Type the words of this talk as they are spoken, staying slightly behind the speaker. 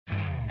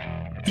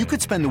You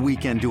could spend the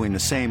weekend doing the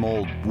same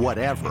old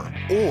whatever,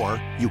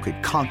 or you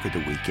could conquer the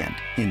weekend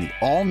in the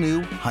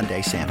all-new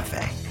Hyundai Santa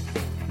Fe.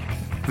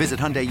 Visit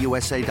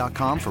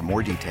HyundaiUSA.com for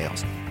more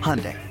details.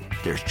 Hyundai,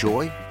 there's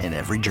joy in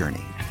every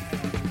journey.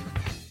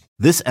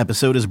 This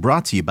episode is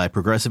brought to you by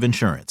Progressive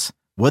Insurance.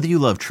 Whether you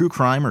love true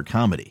crime or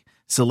comedy,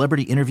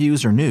 celebrity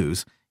interviews or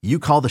news, you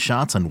call the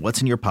shots on what's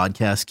in your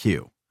podcast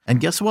queue. And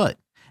guess what?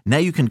 Now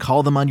you can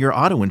call them on your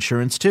auto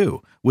insurance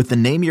too with the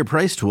Name Your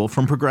Price tool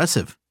from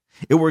Progressive.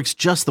 It works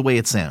just the way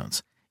it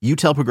sounds. You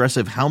tell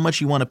Progressive how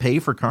much you want to pay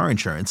for car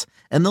insurance,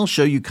 and they'll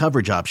show you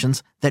coverage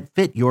options that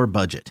fit your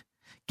budget.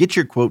 Get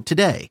your quote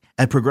today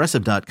at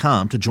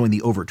Progressive.com to join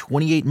the over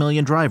 28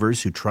 million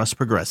drivers who trust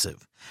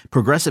Progressive.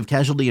 Progressive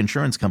Casualty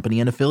Insurance Company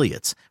and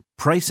Affiliates.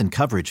 Price and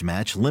coverage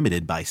match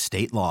limited by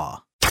state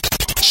law.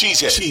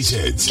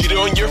 Cheeseheads. Get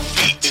on your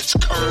feet. It's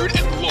Curd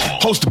and Long.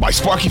 Hosted by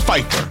Sparky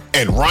Fifer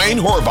and Ryan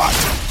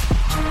Horvath.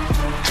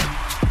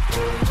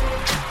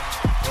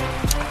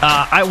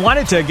 I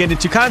wanted to get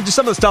into kind of just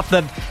some of the stuff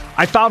that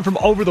I found from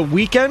over the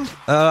weekend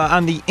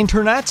on the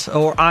internet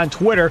or on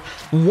Twitter.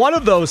 One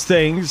of those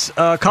things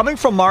coming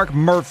from Mark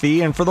Murphy,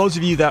 and for those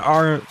of you that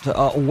aren't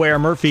aware,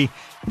 Murphy,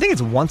 I think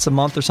it's once a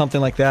month or something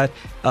like that,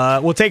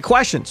 will take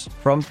questions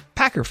from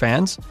Packer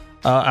fans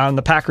on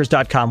the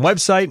Packers.com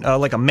website,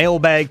 like a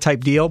mailbag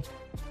type deal.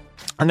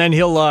 And then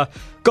he'll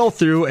go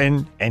through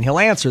and he'll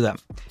answer them.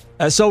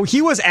 So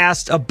he was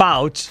asked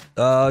about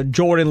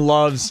Jordan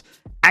Love's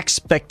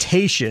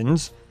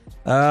expectations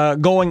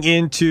going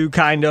into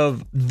kind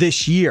of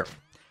this year.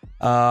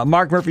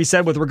 Mark Murphy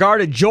said, with regard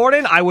to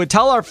Jordan, I would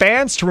tell our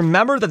fans to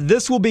remember that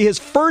this will be his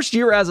first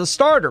year as a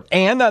starter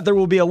and that there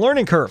will be a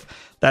learning curve.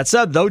 That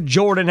said, though,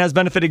 Jordan has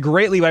benefited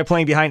greatly by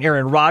playing behind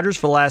Aaron Rodgers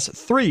for the last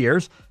 3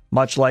 years,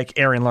 much like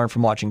Aaron learned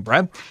from watching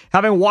Brett.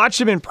 Having watched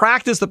him in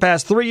practice the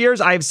past 3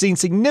 years, I have seen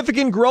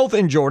significant growth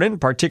in Jordan,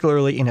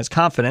 particularly in his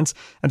confidence,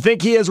 and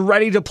think he is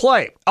ready to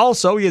play.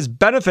 Also, he has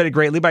benefited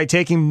greatly by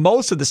taking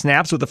most of the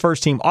snaps with the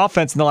first-team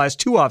offense in the last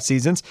 2 off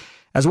seasons,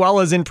 as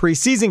well as in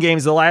preseason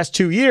games the last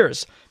 2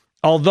 years.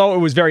 Although it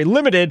was very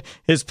limited,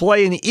 his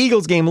play in the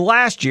Eagles game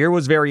last year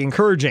was very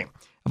encouraging.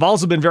 I've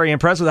also been very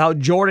impressed with how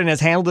Jordan has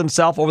handled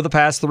himself over the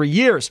past 3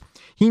 years.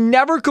 He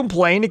never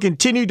complained and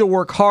continued to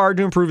work hard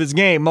to improve his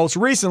game. Most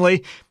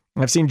recently,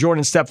 I've seen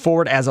Jordan step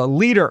forward as a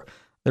leader.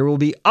 There will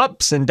be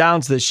ups and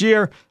downs this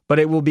year, but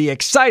it will be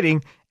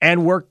exciting,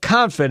 and we're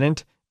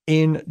confident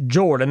in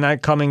Jordan.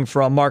 That coming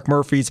from Mark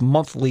Murphy's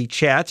monthly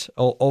chat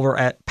over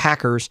at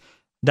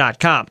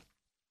Packers.com.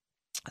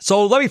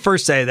 So let me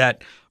first say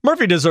that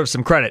Murphy deserves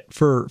some credit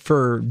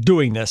for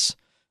doing this.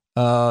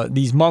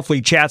 These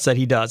monthly chats that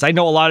he does. I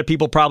know a lot of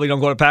people probably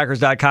don't go to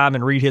Packers.com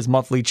and read his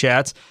monthly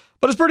chats,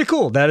 but it's pretty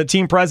cool that a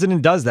team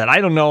president does that.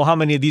 I don't know how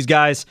many of these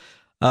guys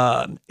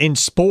in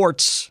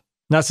sports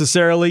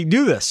necessarily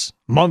do this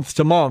month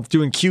to month,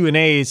 doing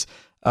Q&As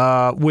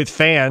with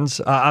fans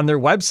on their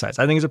websites.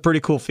 I think it's a pretty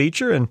cool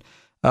feature and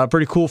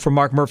pretty cool for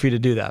Mark Murphy to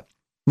do that.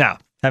 Now,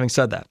 having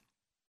said that.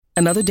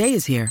 Another day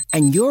is here,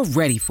 and you're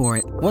ready for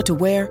it. What to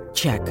wear?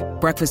 Check.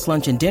 Breakfast,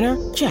 lunch, and dinner?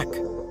 Check.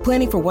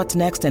 Planning for what's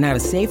next and how to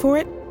save for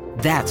it?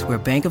 That's where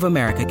Bank of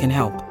America can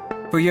help.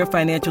 For your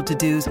financial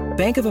to-dos,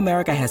 Bank of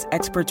America has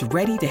experts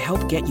ready to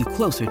help get you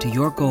closer to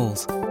your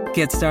goals.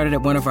 Get started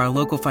at one of our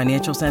local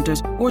financial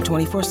centers or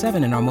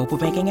 24/7 in our mobile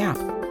banking app.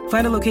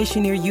 Find a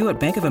location near you at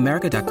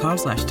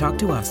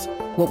bankofamerica.com/talktous.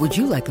 What would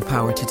you like the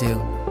power to do?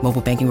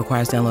 Mobile banking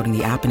requires downloading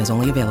the app and is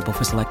only available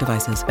for select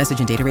devices. Message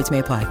and data rates may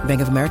apply.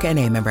 Bank of America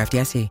N.A., member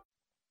FDIC.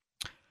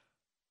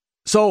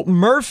 So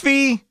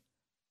Murphy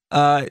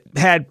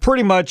had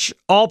pretty much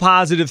all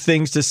positive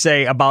things to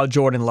say about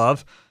Jordan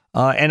Love.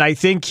 And I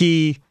think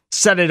he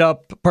set it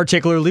up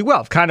particularly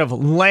well, kind of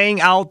laying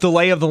out the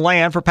lay of the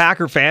land for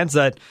Packer fans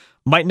that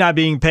might not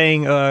be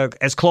paying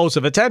as close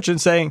of attention,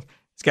 saying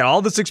he's got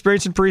all this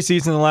experience in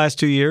preseason in the last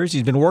 2 years.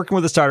 He's been working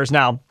with the starters.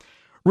 Now,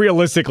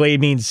 realistically,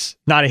 it means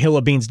not a hill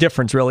of beans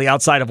difference, really,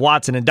 outside of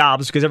Watson and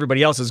Dobbs, because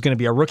everybody else is going to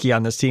be a rookie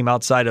on this team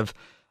outside of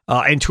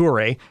and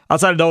Toure.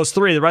 Outside of those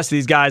three, the rest of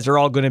these guys are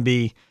all going to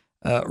be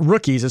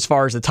rookies as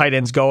far as the tight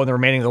ends go and the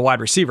remaining of the wide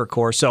receiver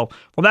core. So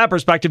from that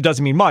perspective,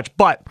 doesn't mean much,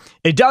 but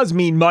it does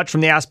mean much from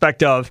the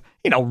aspect of,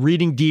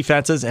 reading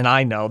defenses. And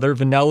I know they're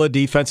vanilla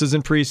defenses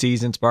in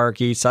preseason,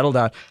 Sparky, settle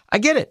down. I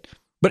get it,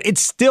 but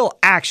it's still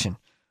action.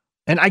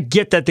 And I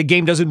get that the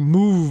game doesn't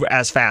move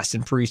as fast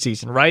in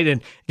preseason, right?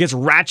 And it gets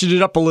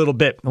ratcheted up a little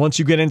bit once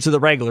you get into the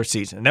regular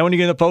season. And then when you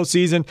get in the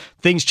postseason,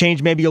 things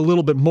change maybe a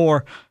little bit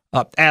more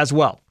as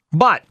well.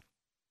 But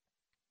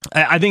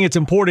I think it's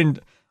important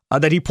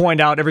that he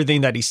pointed out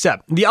everything that he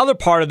said. The other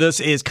part of this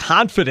is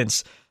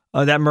confidence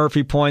that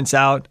Murphy points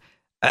out.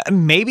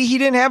 Maybe he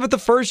didn't have it the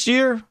first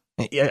year.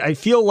 I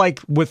feel like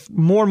with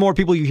more and more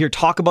people you hear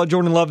talk about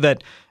Jordan Love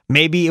that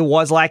maybe it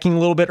was lacking a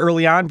little bit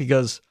early on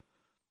because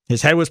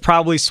his head was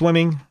probably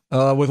swimming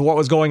with what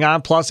was going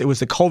on. Plus, it was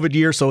the COVID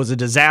year, so it was a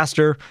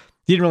disaster.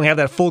 He didn't really have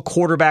that full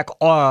quarterback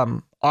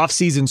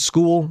off-season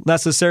school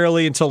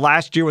necessarily until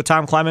last year with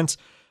Tom Clements.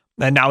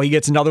 And now he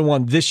gets another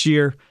one this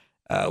year,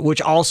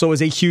 which also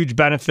is a huge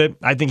benefit.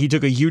 I think he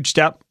took a huge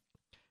step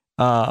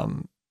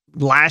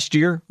last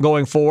year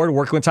going forward,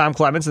 working with Tom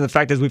Clements, and the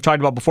fact, as we've talked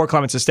about before,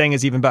 Clements is staying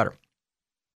is even better.